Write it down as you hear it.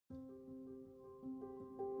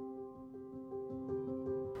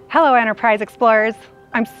Hello, Enterprise Explorers.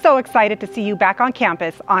 I'm so excited to see you back on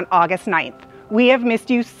campus on August 9th. We have missed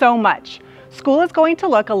you so much. School is going to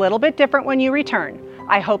look a little bit different when you return.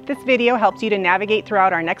 I hope this video helps you to navigate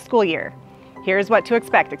throughout our next school year. Here's what to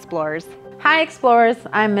expect, Explorers. Hi Explorers,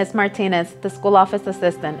 I'm Ms. Martinez, the school office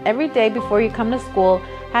assistant. Every day before you come to school,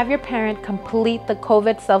 have your parent complete the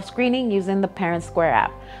COVID self-screening using the Parent Square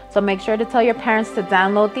app. So make sure to tell your parents to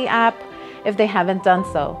download the app if they haven't done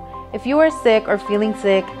so. If you are sick or feeling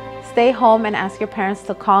sick, stay home and ask your parents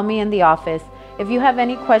to call me in the office. If you have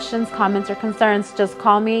any questions, comments, or concerns, just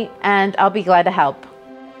call me and I'll be glad to help.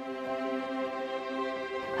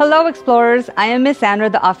 Hello Explorers, I am Miss Sandra,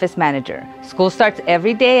 the office manager. School starts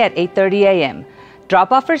every day at 8:30 a.m.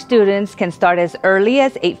 Drop-off for students can start as early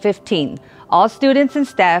as 8:15. All students and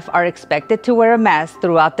staff are expected to wear a mask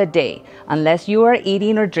throughout the day, unless you are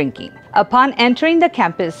eating or drinking. Upon entering the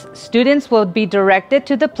campus, students will be directed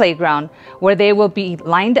to the playground where they will be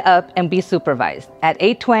lined up and be supervised. At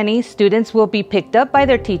 8:20, students will be picked up by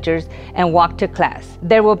their teachers and walked to class.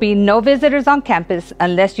 There will be no visitors on campus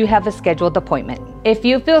unless you have a scheduled appointment. If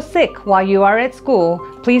you feel sick while you are at school,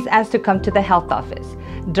 please ask to come to the health office.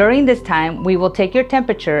 During this time, we will take your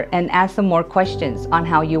temperature and ask some more questions on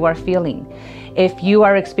how you are feeling. If you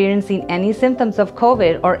are experiencing any symptoms of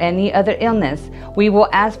COVID or any other illness, we will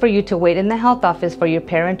ask for you to wait in the health office for your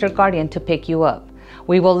parent or guardian to pick you up.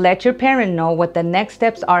 We will let your parent know what the next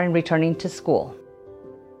steps are in returning to school.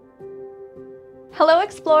 Hello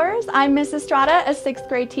Explorers, I'm Ms. Estrada, a 6th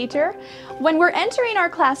grade teacher. When we're entering our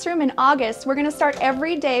classroom in August, we're going to start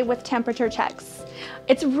every day with temperature checks.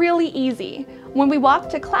 It's really easy. When we walk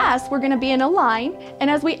to class, we're going to be in a line, and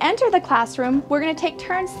as we enter the classroom, we're going to take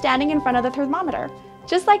turns standing in front of the thermometer,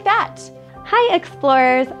 just like that. Hi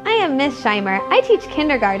Explorers, I am Miss Scheimer. I teach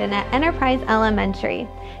kindergarten at Enterprise Elementary.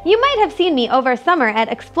 You might have seen me over summer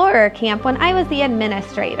at Explorer Camp when I was the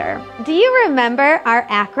administrator. Do you remember our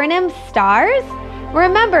acronym STARS?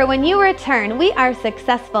 Remember, when you return, we are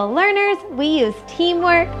successful learners, we use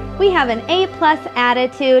teamwork, we have an A+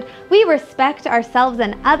 attitude, we respect ourselves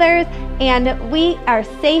and others, and we are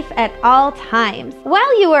safe at all times.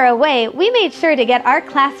 While you were away, we made sure to get our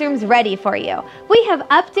classrooms ready for you. We have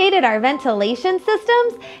updated our ventilation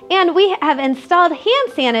systems, and we have installed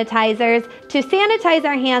hand sanitizers to sanitize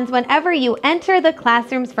our hands whenever you enter the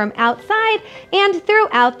classrooms from outside and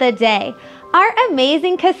throughout the day. Our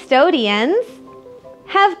amazing custodians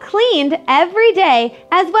have cleaned every day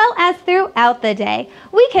as well as throughout the day.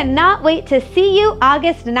 We cannot wait to see you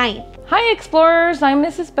August 9th. Hi Explorers, I'm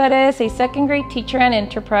Mrs. Perez, a 2nd grade teacher at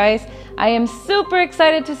Enterprise. I am super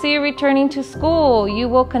excited to see you returning to school. You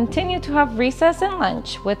will continue to have recess and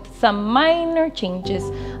lunch with some minor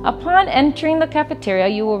changes. Upon entering the cafeteria,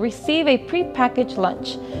 you will receive a prepackaged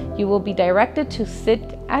lunch. You will be directed to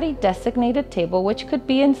sit at a designated table, which could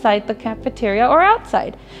be inside the cafeteria or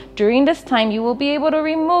outside. During this time, you will be able to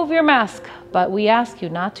remove your mask, but we ask you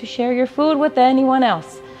not to share your food with anyone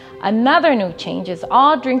else. Another new change is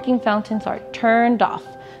all drinking fountains are turned off.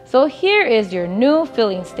 So here is your new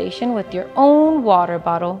filling station with your own water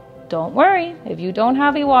bottle. Don't worry, if you don't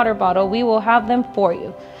have a water bottle, we will have them for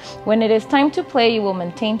you. When it is time to play, you will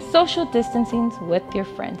maintain social distancing with your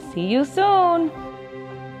friends. See you soon!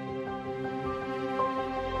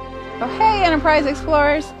 Oh, hey Enterprise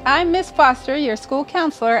Explorers, I'm Miss Foster, your school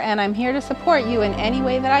counselor, and I'm here to support you in any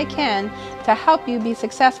way that I can to help you be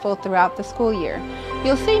successful throughout the school year.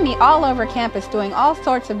 You'll see me all over campus doing all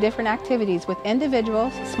sorts of different activities with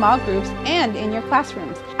individuals, small groups, and in your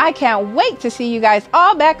classrooms. I can't wait to see you guys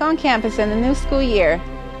all back on campus in the new school year.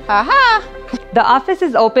 Ha-ha! The office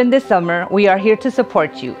is open this summer. We are here to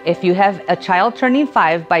support you. If you have a child turning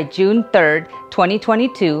 5 by June 3rd,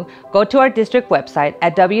 2022, go to our district website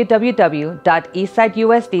at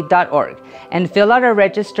www.eastsideusd.org and fill out a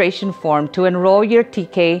registration form to enroll your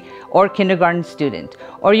TK or kindergarten student.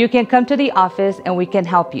 Or you can come to the office and we can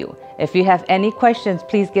help you. If you have any questions,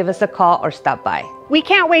 please give us a call or stop by. We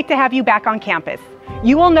can't wait to have you back on campus.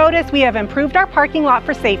 You will notice we have improved our parking lot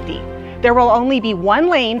for safety. There will only be one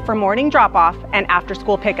lane for morning drop-off and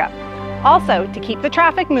after-school pickup. Also, to keep the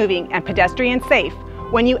traffic moving and pedestrians safe,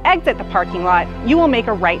 when you exit the parking lot, you will make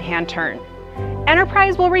a right-hand turn.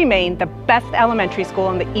 Enterprise will remain the best elementary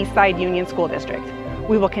school in the Eastside Union School District.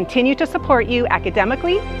 We will continue to support you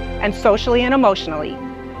academically and socially and emotionally.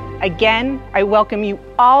 Again, I welcome you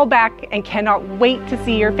all back and cannot wait to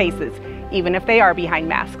see your faces, even if they are behind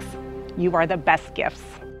masks. You are the best gifts.